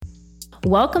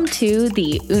Welcome to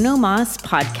the Uno Mas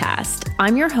podcast.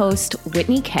 I'm your host,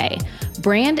 Whitney Kay,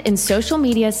 brand and social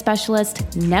media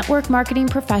specialist, network marketing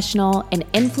professional, and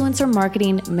influencer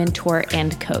marketing mentor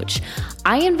and coach.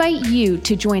 I invite you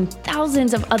to join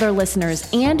thousands of other listeners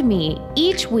and me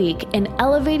each week in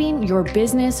elevating your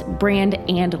business, brand,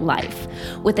 and life.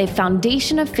 With a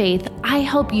foundation of faith, I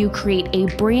help you create a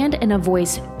brand and a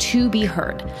voice to be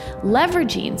heard,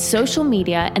 leveraging social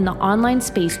media and the online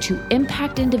space to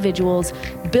impact individuals,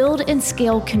 build and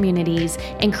scale communities,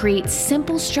 and create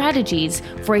simple strategies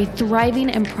for a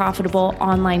thriving and profitable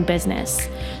online business.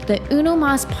 The Uno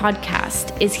Mas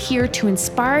podcast is here to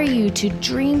inspire you to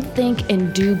dream, think,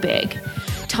 and do big,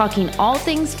 talking all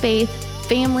things faith,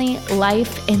 family,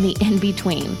 life, and the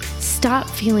in-between. Stop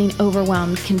feeling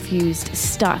overwhelmed, confused,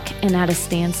 stuck, and at a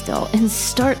standstill, and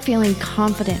start feeling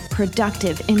confident,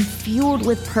 productive, and fueled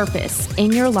with purpose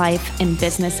in your life and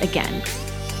business again.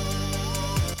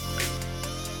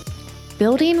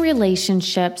 Building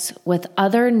relationships with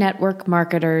other network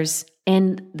marketers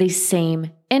in the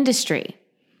same industry.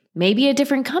 Maybe a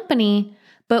different company,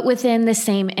 but within the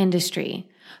same industry.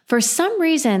 For some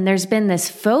reason, there's been this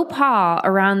faux pas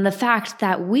around the fact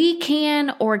that we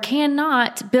can or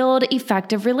cannot build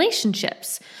effective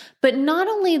relationships. But not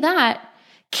only that,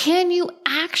 can you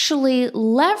actually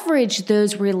leverage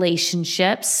those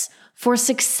relationships for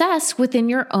success within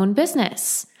your own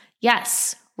business?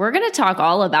 Yes, we're going to talk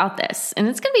all about this, and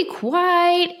it's going to be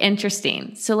quite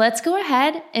interesting. So let's go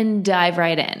ahead and dive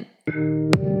right in.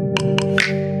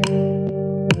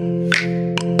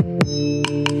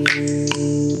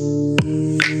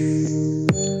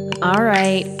 All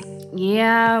right.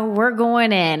 Yeah, we're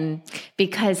going in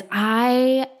because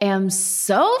I am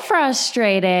so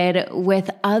frustrated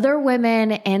with other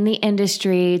women in the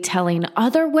industry telling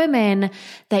other women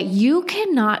that you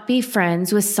cannot be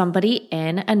friends with somebody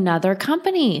in another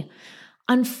company.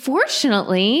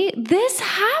 Unfortunately, this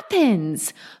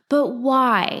happens. But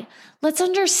why? Let's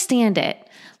understand it.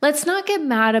 Let's not get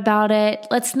mad about it.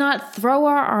 Let's not throw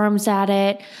our arms at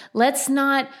it. Let's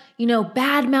not,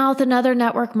 badmouth another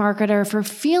network marketer for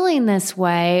feeling this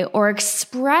way or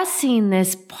expressing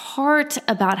this part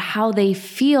about how they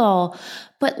feel.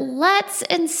 But let's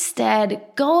instead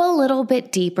go a little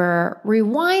bit deeper,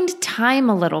 rewind time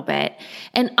a little bit,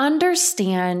 and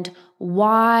understand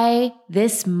why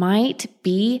this might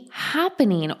be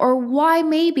happening or why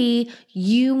maybe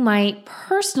you might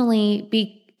personally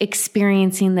be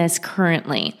experiencing this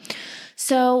currently.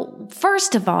 So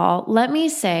first of all, let me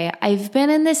say I've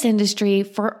been in this industry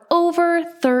for over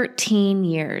 13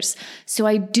 years. So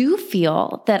I do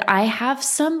feel that I have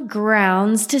some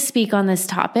grounds to speak on this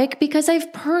topic because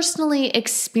I've personally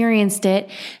experienced it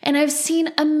and I've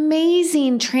seen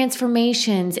amazing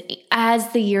transformations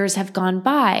as the years have gone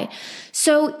by.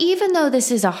 So even though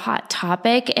this is a hot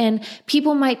topic and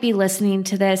people might be listening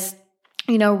to this,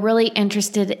 really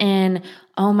interested in,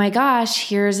 oh my gosh,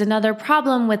 here's another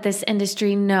problem with this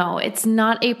industry. No, it's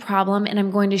not a problem. And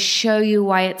I'm going to show you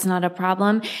why it's not a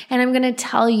problem. And I'm going to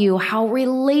tell you how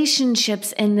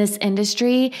relationships in this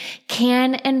industry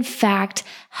can, in fact,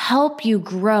 help you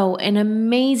grow an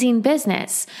amazing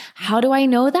business. How do I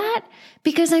know that?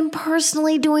 Because I'm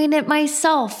personally doing it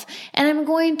myself. And I'm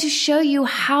going to show you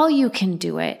how you can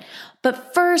do it.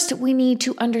 But first, we need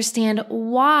to understand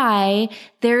why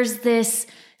there's this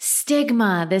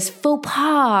stigma, this faux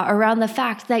pas around the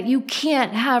fact that you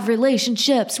can't have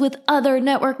relationships with other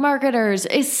network marketers,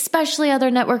 especially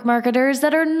other network marketers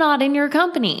that are not in your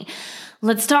company.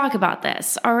 Let's talk about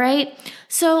this, all right?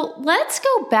 So let's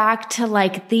go back to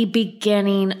the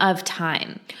beginning of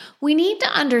time. We need to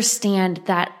understand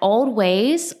that old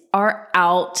ways are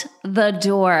out the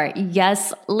door.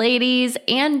 Yes, ladies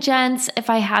and gents, if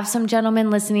I have some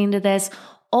gentlemen listening to this,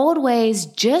 old ways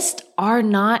just are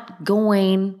not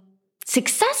going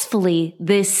successfully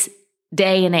this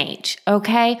day and age,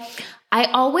 okay? I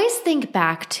always think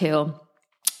back to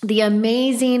the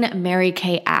amazing Mary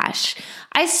Kay Ash.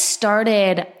 I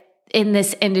started in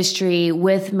this industry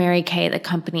with Mary Kay, the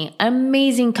company,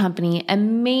 amazing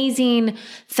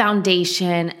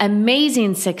foundation,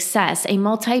 amazing success, a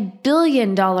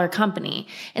multi-billion-dollar company.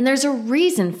 And there's a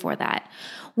reason for that.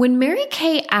 When Mary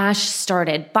Kay Ash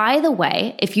started, by the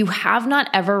way, if you have not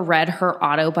ever read her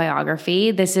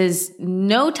autobiography, this is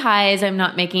no ties. I'm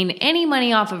not making any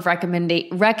money off of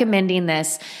recommending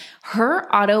this.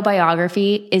 Her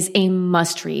autobiography is a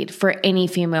must read for any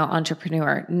female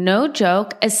entrepreneur. No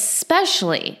joke,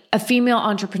 especially a female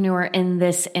entrepreneur in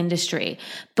this industry.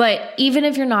 But even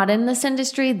if you're not in this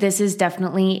industry, this is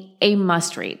definitely a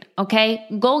must read. Okay,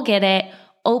 go get it,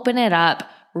 open it up,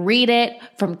 read it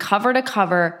from cover to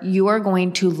cover. You are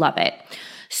going to love it.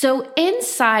 So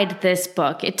inside this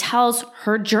book, it tells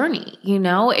her journey.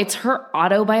 It's her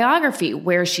autobiography,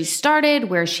 where she started,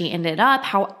 where she ended up,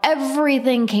 how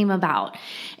everything came about.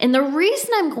 And the reason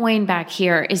I'm going back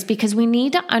here is because we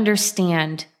need to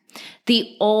understand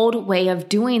the old way of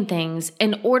doing things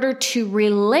in order to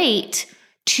relate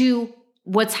to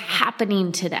what's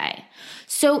happening today.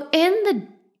 So in the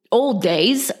old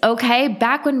days,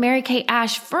 back when Mary Kay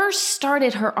Ash first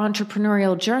started her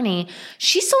entrepreneurial journey,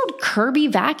 she sold Kirby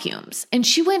vacuums and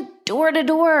she went door to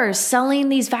door selling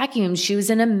these vacuums. She was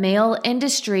in a male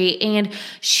industry and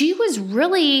she was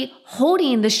really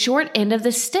holding the short end of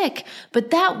the stick. But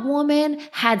that woman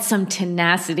had some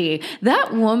tenacity.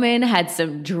 That woman had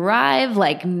some drive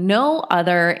like no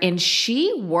other. And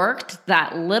she worked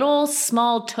that little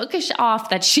small tookish off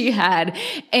that she had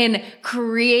and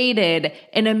created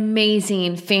an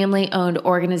amazing family-owned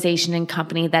organization and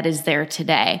company that is there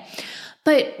today.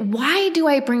 But why do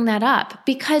I bring that up?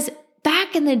 Because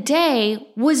back in the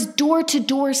day was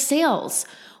door-to-door sales.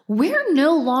 We're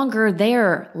no longer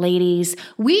there, ladies.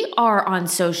 We are on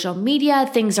social media.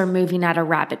 Things are moving at a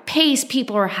rapid pace.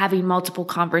 People are having multiple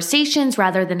conversations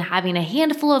rather than having a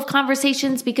handful of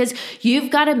conversations because you've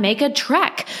got to make a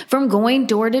trek from going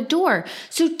door to door.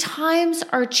 So times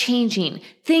are changing.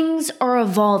 Things are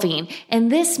evolving.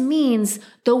 And this means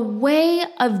the way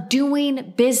of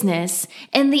doing business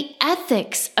and the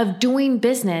ethics of doing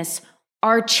business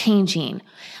are changing.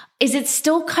 Is it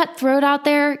still cutthroat out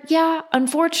there? Yeah,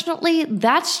 unfortunately,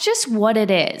 that's just what it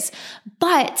is.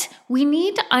 But we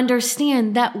need to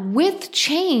understand that with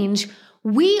change,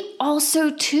 we also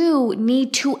too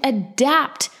need to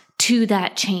adapt to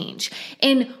that change.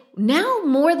 And now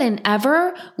more than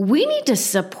ever, we need to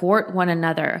support one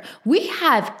another. We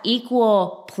have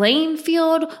equal playing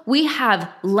field. We have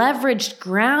leveraged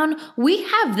ground. We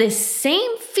have the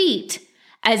same feet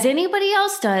as anybody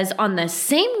else does on the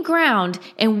same ground,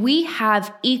 and we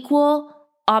have equal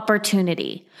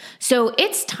opportunity. So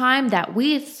it's time that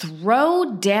we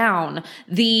throw down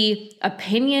the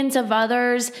opinions of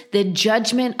others, the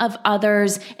judgment of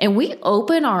others, and we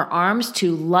open our arms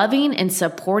to loving and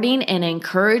supporting and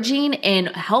encouraging and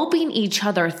helping each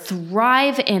other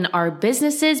thrive in our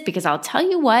businesses. Because I'll tell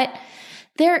you what,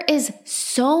 there is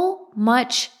so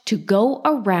much to go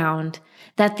around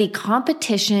that the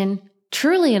competition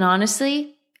truly and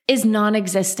honestly is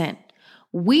non-existent.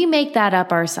 We make that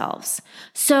up ourselves.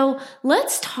 So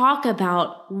let's talk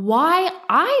about why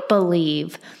I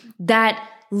believe that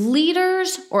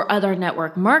leaders or other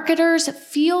network marketers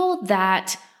feel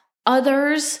that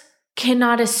others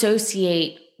cannot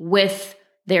associate with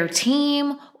their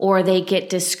team, or they get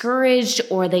discouraged,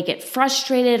 or they get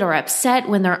frustrated or upset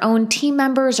when their own team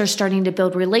members are starting to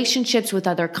build relationships with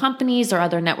other companies or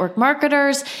other network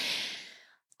marketers.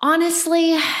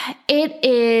 Honestly, it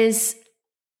is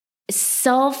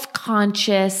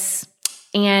self-conscious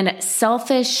and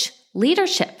selfish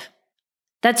leadership.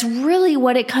 That's really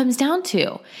what it comes down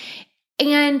to.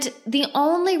 And the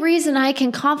only reason I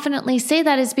can confidently say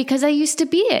that is because I used to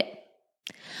be it.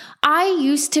 I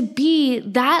used to be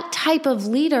that type of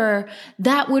leader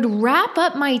that would wrap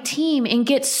up my team and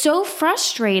get so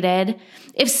frustrated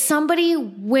if somebody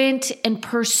went and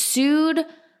pursued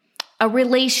a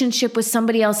relationship with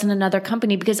somebody else in another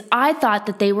company because I thought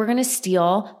that they were going to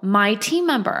steal my team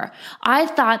member. I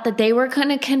thought that they were going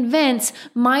to convince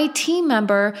my team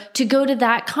member to go to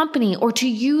that company or to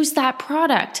use that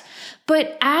product.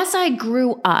 But as I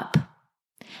grew up,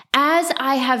 as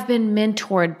I have been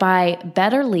mentored by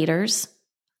better leaders,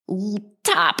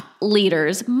 top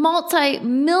leaders,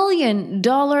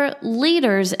 multi-million-dollar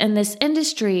leaders in this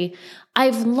industry,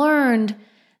 I've learned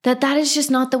that is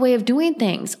just not the way of doing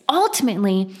things.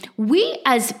 Ultimately, we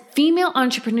as female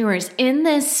entrepreneurs in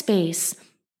this space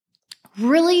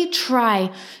really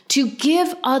try to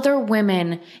give other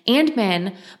women and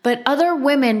men, but other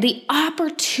women, the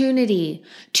opportunity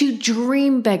to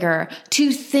dream bigger,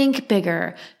 to think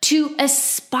bigger, to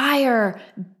aspire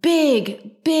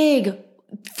big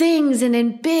things and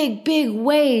in big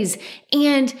ways.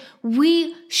 And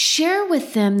we share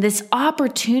with them this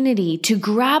opportunity to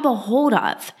grab a hold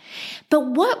of.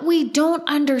 But what we don't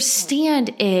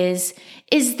understand is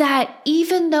that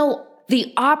even though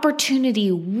the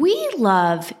opportunity we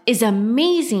love is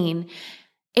amazing,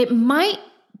 it might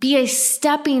be a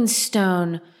stepping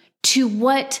stone to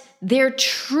what their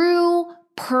true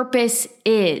purpose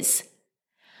is.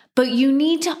 But you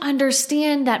need to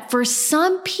understand that for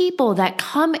some people that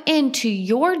come into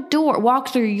your door, walk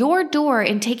through your door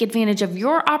and take advantage of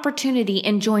your opportunity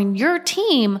and join your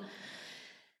team,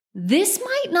 this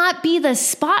might not be the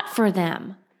spot for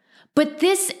them. But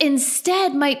this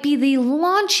instead might be the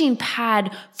launching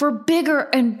pad for bigger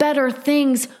and better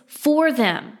things for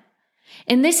them.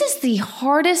 And this is the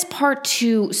hardest part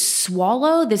to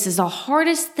swallow. This is the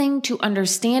hardest thing to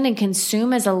understand and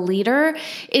consume as a leader,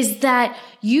 is that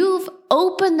you've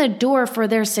opened the door for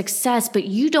their success, but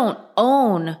you don't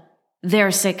own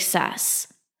their success.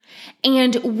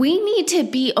 And we need to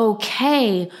be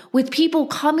okay with people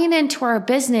coming into our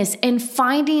business and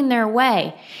finding their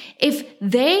way. If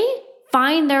they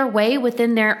find their way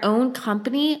within their own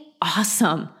company,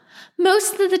 awesome.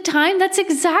 Most of the time, that's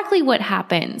exactly what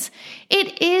happens.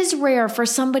 It is rare for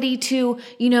somebody to,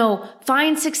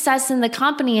 find success in the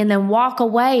company and then walk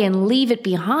away and leave it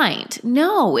behind.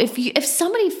 No, if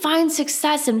somebody finds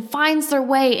success and finds their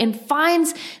way and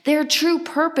finds their true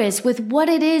purpose with what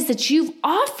it is that you've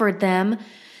offered them,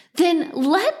 then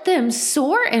let them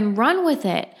soar and run with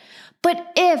it.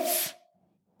 But if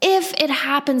it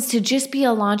happens to just be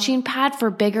a launching pad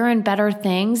for bigger and better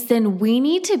things, then we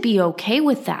need to be okay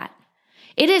with that.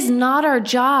 It is not our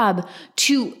job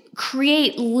to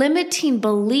create limiting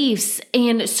beliefs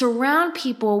and surround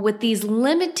people with these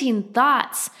limiting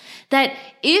thoughts that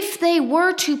if they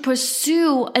were to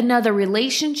pursue another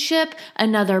relationship,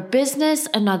 another business,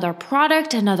 another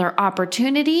product, another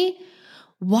opportunity,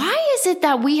 why is it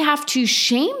that we have to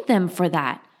shame them for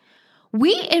that?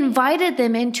 We invited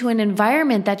them into an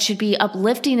environment that should be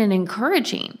uplifting and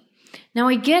encouraging. Now,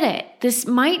 I get it. This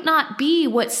might not be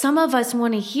what some of us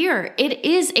want to hear. It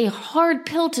is a hard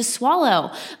pill to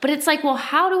swallow, but it's like, well,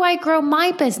 how do I grow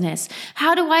my business?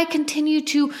 How do I continue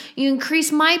to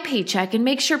increase my paycheck and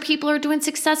make sure people are doing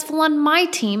successful on my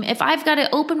team if I've got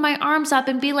to open my arms up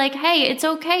and be like, hey, it's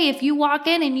okay if you walk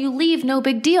in and you leave, no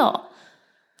big deal.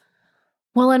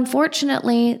 Well,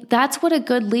 unfortunately, that's what a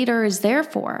good leader is there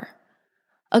for.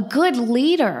 A good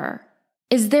leader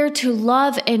is there to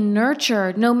love and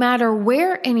nurture no matter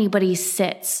where anybody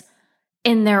sits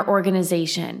in their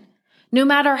organization, no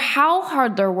matter how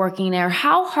hard they're working or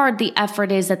how hard the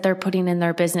effort is that they're putting in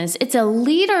their business. It's a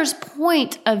leader's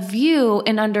point of view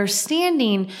and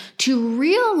understanding to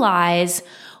realize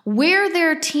where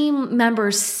their team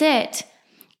members sit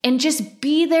and just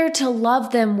be there to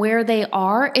love them where they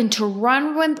are and to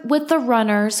run with the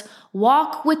runners,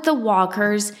 walk with the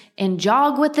walkers, and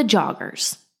jog with the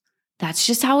joggers. That's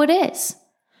just how it is.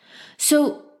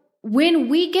 So when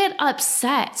we get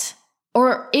upset,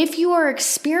 or if you are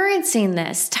experiencing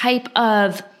this type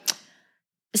of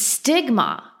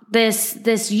stigma,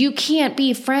 this you can't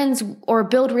be friends or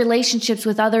build relationships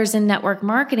with others in network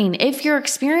marketing, if you're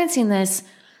experiencing this,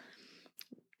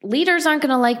 leaders aren't going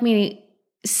to like me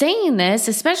saying this,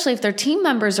 especially if their team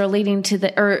members are listening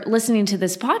to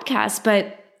this podcast.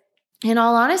 But in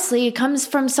all honesty, it comes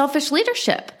from selfish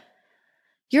leadership.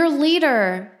 Your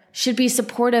leader should be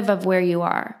supportive of where you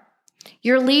are.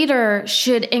 Your leader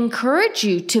should encourage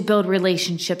you to build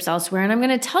relationships elsewhere. And I'm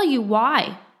going to tell you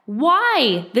why.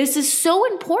 Why this is so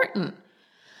important.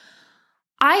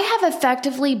 I have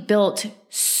effectively built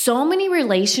so many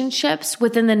relationships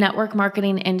within the network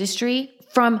marketing industry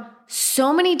from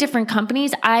so many different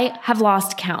companies, I have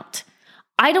lost count.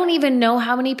 I don't even know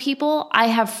how many people I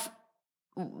have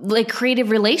creative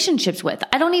relationships with.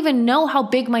 I don't even know how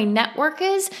big my network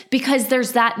is because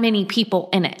there's that many people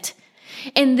in it.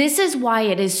 And this is why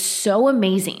it is so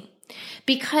amazing.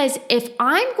 Because if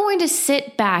I'm going to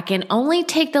sit back and only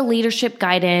take the leadership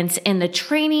guidance and the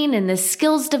training and the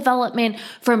skills development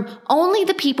from only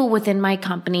the people within my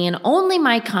company and only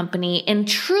my company and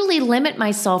truly limit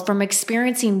myself from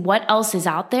experiencing what else is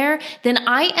out there, then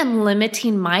I am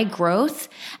limiting my growth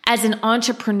as an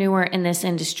entrepreneur in this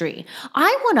industry.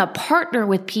 I want to partner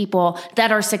with people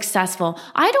that are successful.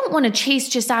 I don't want to chase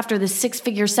just after the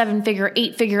 6-figure, 7-figure,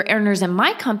 8-figure earners in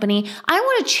my company. I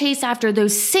want to chase after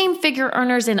those same figure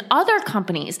earners in other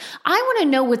companies. I want to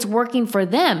know what's working for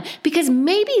them because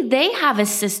maybe they have a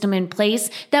system in place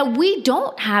that we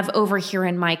don't have over here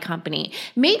in my company.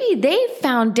 Maybe they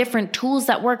found different tools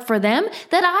that work for them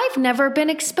that I've never been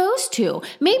exposed to.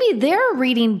 Maybe they're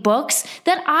reading books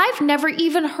that I've never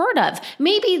even heard of.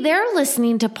 Maybe they're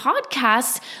listening to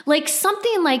podcasts like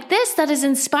something like this that is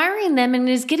inspiring them and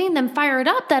is getting them fired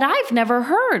up that I've never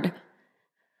heard.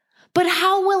 But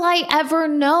how will I ever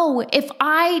know if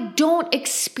I don't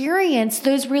experience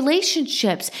those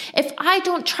relationships? If I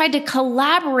don't try to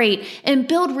collaborate and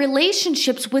build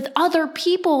relationships with other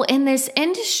people in this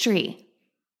industry?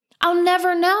 I'll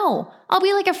never know. I'll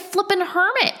be like a flippin'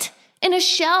 hermit in a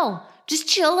shell, just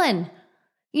chilling,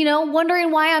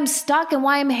 wondering why I'm stuck and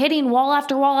why I'm hitting wall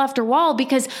after wall after wall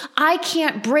because I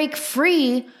can't break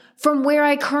free from where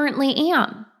I currently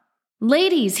am.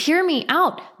 Ladies, hear me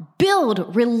out.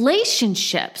 Build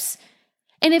relationships.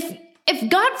 And if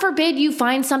God forbid you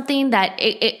find something that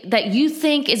that you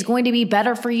think is going to be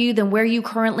better for you than where you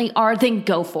currently are, then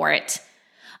go for it.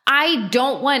 I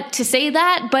don't want to say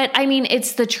that, but I mean,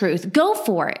 it's the truth. Go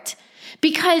for it.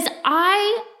 Because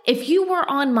if you were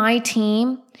on my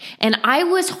team and I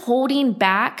was holding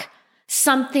back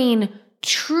something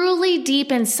truly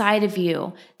deep inside of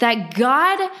you that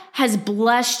God has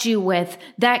blessed you with,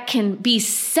 that can be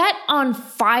set on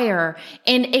fire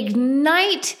and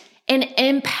ignite and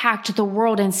impact the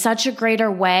world in such a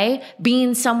greater way,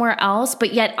 being somewhere else,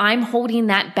 but yet I'm holding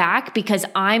that back because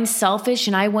I'm selfish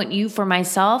and I want you for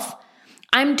myself,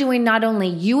 I'm doing not only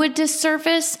you a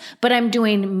disservice, but I'm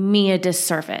doing me a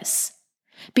disservice.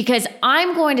 Because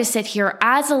I'm going to sit here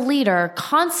as a leader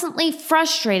constantly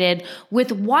frustrated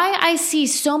with why I see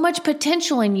so much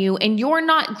potential in you and you're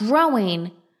not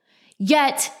growing,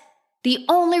 yet the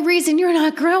only reason you're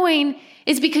not growing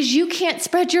is because you can't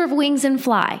spread your wings and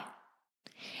fly.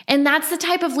 And that's the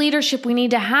type of leadership we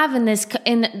need to have in this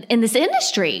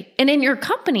industry and in your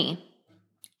company.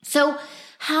 So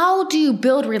how do you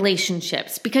build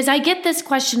relationships? Because I get this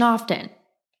question often.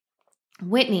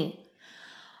 Whitney,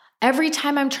 every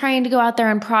time I'm trying to go out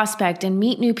there and prospect and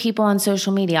meet new people on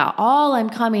social media, all I'm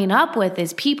coming up with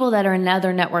is people that are in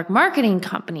other network marketing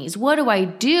companies. What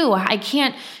do? I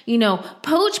can't,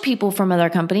 poach people from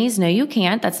other companies. No, you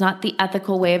can't. That's not the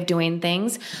ethical way of doing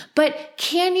things. But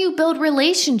can you build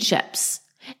relationships?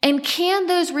 And can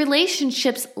those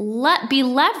relationships be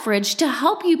leveraged to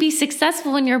help you be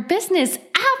successful in your business?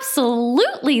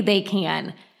 Absolutely, they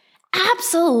can.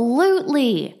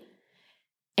 Absolutely.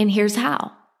 And here's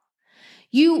how.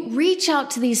 You reach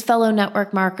out to these fellow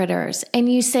network marketers and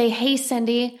you say, hey,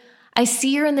 Cindy, I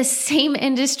see you're in the same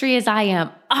industry as I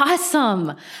am.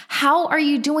 Awesome. How are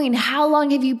you doing? How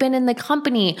long have you been in the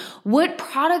company? What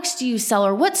products do you sell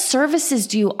or what services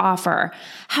do you offer?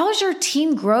 How's your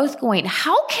team growth going?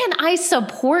 How can I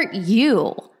support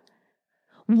you?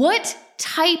 What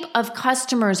type of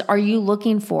customers are you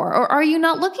looking for? Or are you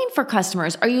not looking for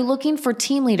customers? Are you looking for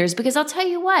team leaders? Because I'll tell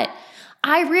you what,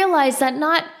 I realize that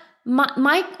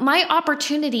my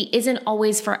opportunity isn't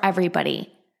always for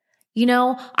everybody.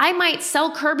 I might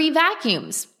sell Kirby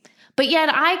vacuums, but yet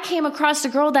I came across a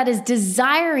girl that is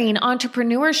desiring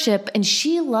entrepreneurship and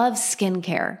she loves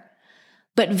skincare,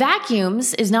 but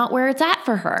vacuums is not where it's at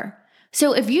for her.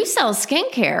 So if you sell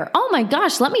skincare, oh my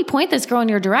gosh, let me point this girl in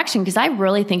your direction because I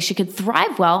really think she could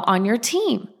thrive well on your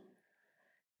team.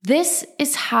 This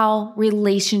is how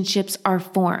relationships are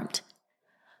formed.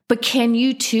 But can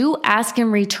you too ask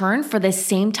in return for the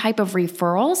same type of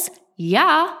referrals?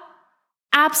 Yeah,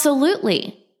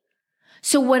 absolutely.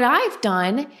 So what I've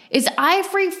done is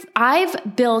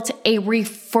I've built a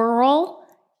referral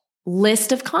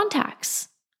list of contacts.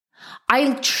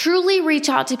 I truly reach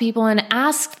out to people and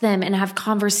ask them and have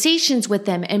conversations with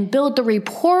them and build the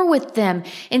rapport with them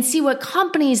and see what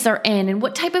companies they're in and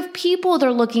what type of people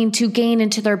they're looking to gain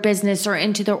into their business or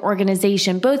into their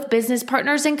organization, both business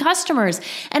partners and customers.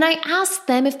 And I ask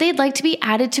them if they'd like to be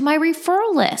added to my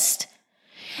referral list.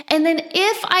 And then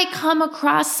if I come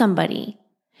across somebody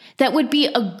that would be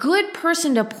a good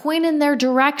person to point in their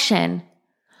direction,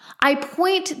 I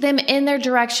point them in their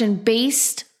direction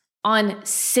based on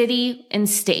city and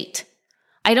state.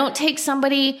 I don't take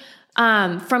somebody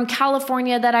from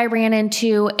California that I ran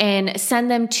into and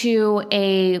send them to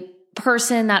a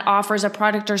person that offers a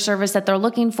product or service that they're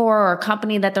looking for or a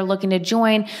company that they're looking to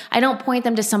join. I don't point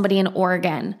them to somebody in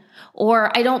Oregon, or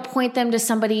I don't point them to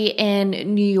somebody in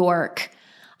New York.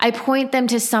 I point them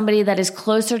to somebody that is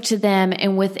closer to them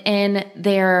and within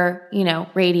their,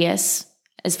 radius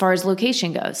as far as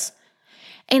location goes.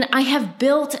 And I have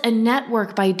built a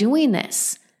network by doing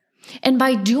this. And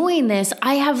by doing this,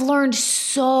 I have learned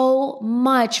so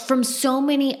much from so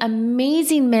many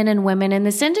amazing men and women in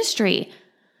this industry.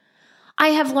 I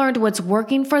have learned what's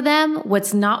working for them,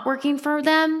 what's not working for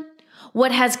them,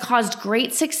 what has caused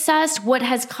great success, what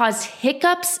has caused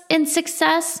hiccups in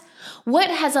success, what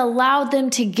has allowed them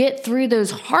to get through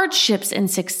those hardships in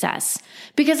success.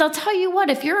 Because I'll tell you what,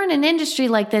 if you're in an industry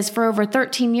like this for over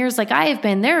 13 years, like I have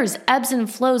been, there's ebbs and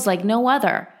flows like no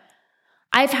other.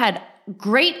 I've had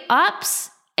great ups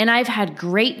and I've had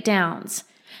great downs.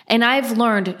 And I've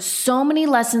learned so many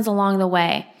lessons along the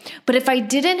way. But if I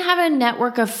didn't have a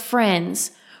network of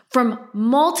friends from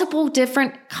multiple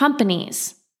different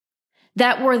companies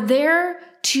that were there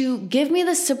to give me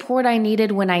the support I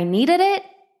needed when I needed it,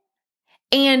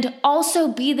 and also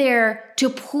be there to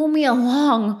pull me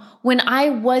along when I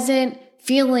wasn't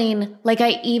feeling like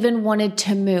I even wanted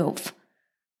to move,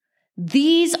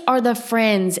 These are the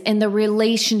friends and the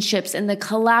relationships and the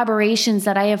collaborations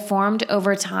that I have formed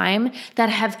over time that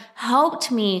have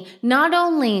helped me not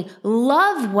only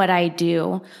love what I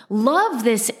do, love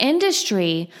this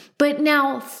industry, but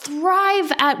now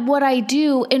thrive at what I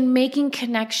do in making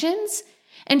connections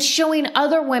and showing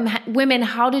other women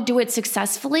how to do it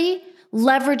successfully,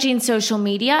 leveraging social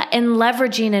media and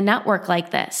leveraging a network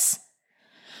like this.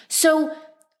 So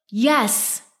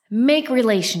yes, make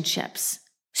relationships.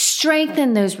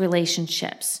 Strengthen those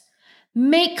relationships.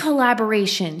 Make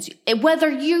collaborations. Whether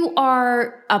you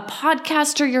are a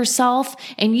podcaster yourself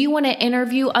and you want to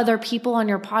interview other people on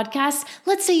your podcast,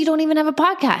 let's say you don't even have a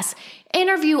podcast.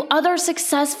 Interview other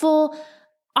successful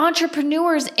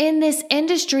entrepreneurs in this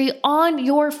industry on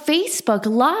your Facebook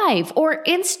Live or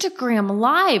Instagram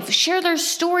Live. Share their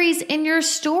stories in your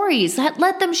stories.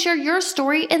 Let them share your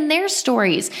story in their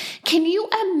stories. Can you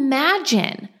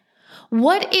imagine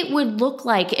what it would look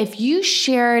like if you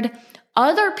shared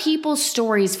other people's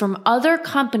stories from other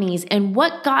companies and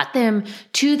what got them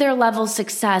to their level of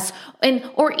success,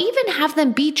 or even have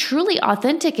them be truly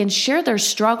authentic and share their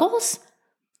struggles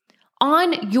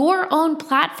on your own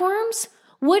platforms?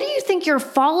 What do you think your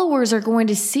followers are going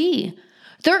to see?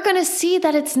 They're going to see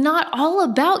that it's not all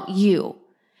about you,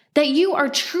 that you are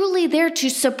truly there to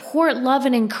support, love,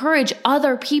 and encourage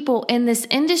other people in this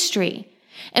industry.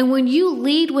 And when you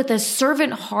lead with a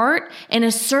servant heart and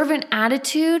a servant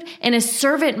attitude and a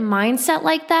servant mindset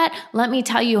like that, let me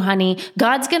tell you, honey,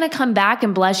 God's going to come back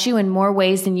and bless you in more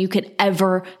ways than you could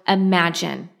ever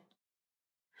imagine.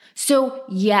 So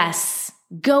yes,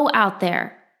 go out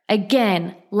there.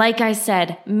 Again, like I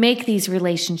said, make these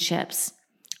relationships.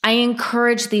 I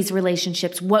encourage these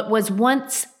relationships. What was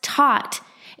once taught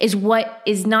is what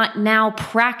is not now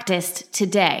practiced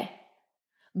today.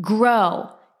 Grow,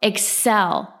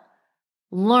 excel,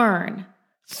 learn,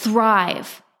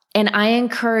 thrive. And I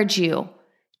encourage you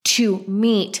to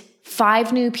meet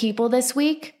 5 new people this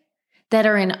week that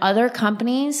are in other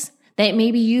companies that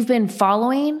maybe you've been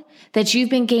following, that you've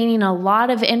been gaining a lot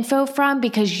of info from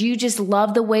because you just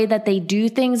love the way that they do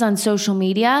things on social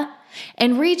media,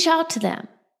 and reach out to them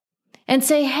and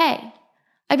say, hey,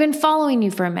 I've been following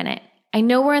you for a minute. I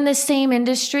know we're in the same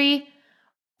industry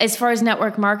as far as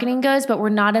network marketing goes, but we're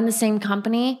not in the same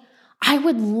company. I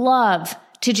would love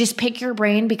to just pick your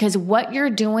brain because what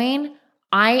you're doing,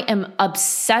 I am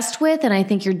obsessed with, and I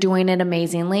think you're doing it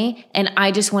amazingly. And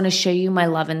I just want to show you my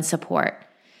love and support.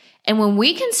 And when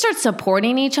we can start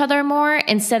supporting each other more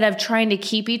instead of trying to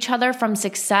keep each other from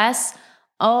success,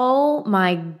 oh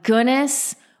my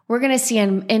goodness, we're going to see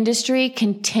an industry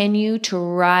continue to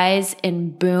rise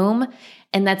and boom.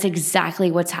 And that's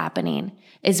exactly what's happening,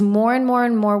 is more and more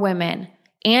and more women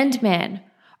and men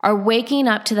are waking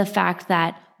up to the fact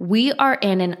that we are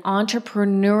in an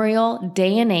entrepreneurial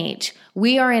day and age.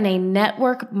 We are in a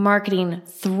network marketing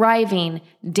thriving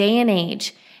day and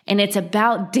age. And it's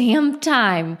about damn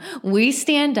time we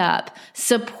stand up,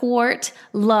 support,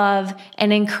 love,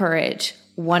 and encourage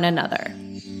one another.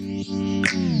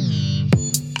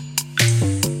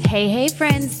 Hey,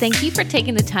 friends. Thank you for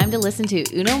taking the time to listen to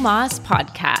Uno Mas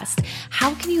podcast.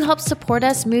 How can you help support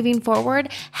us moving forward?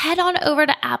 Head on over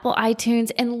to Apple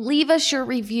iTunes and leave us your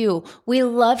review. We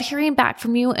love hearing back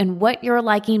from you and what you're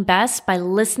liking best by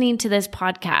listening to this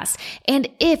podcast. And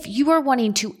if you are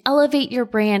wanting to elevate your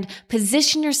brand,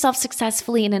 position yourself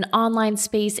successfully in an online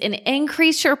space, and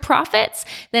increase your profits,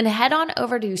 then head on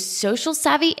over to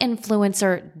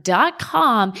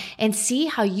socialsavvyinfluencer.com and see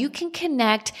how you can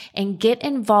connect and get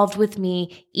involved with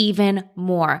me even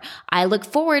more. I look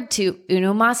forward to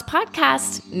Uno Mas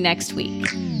podcast next week.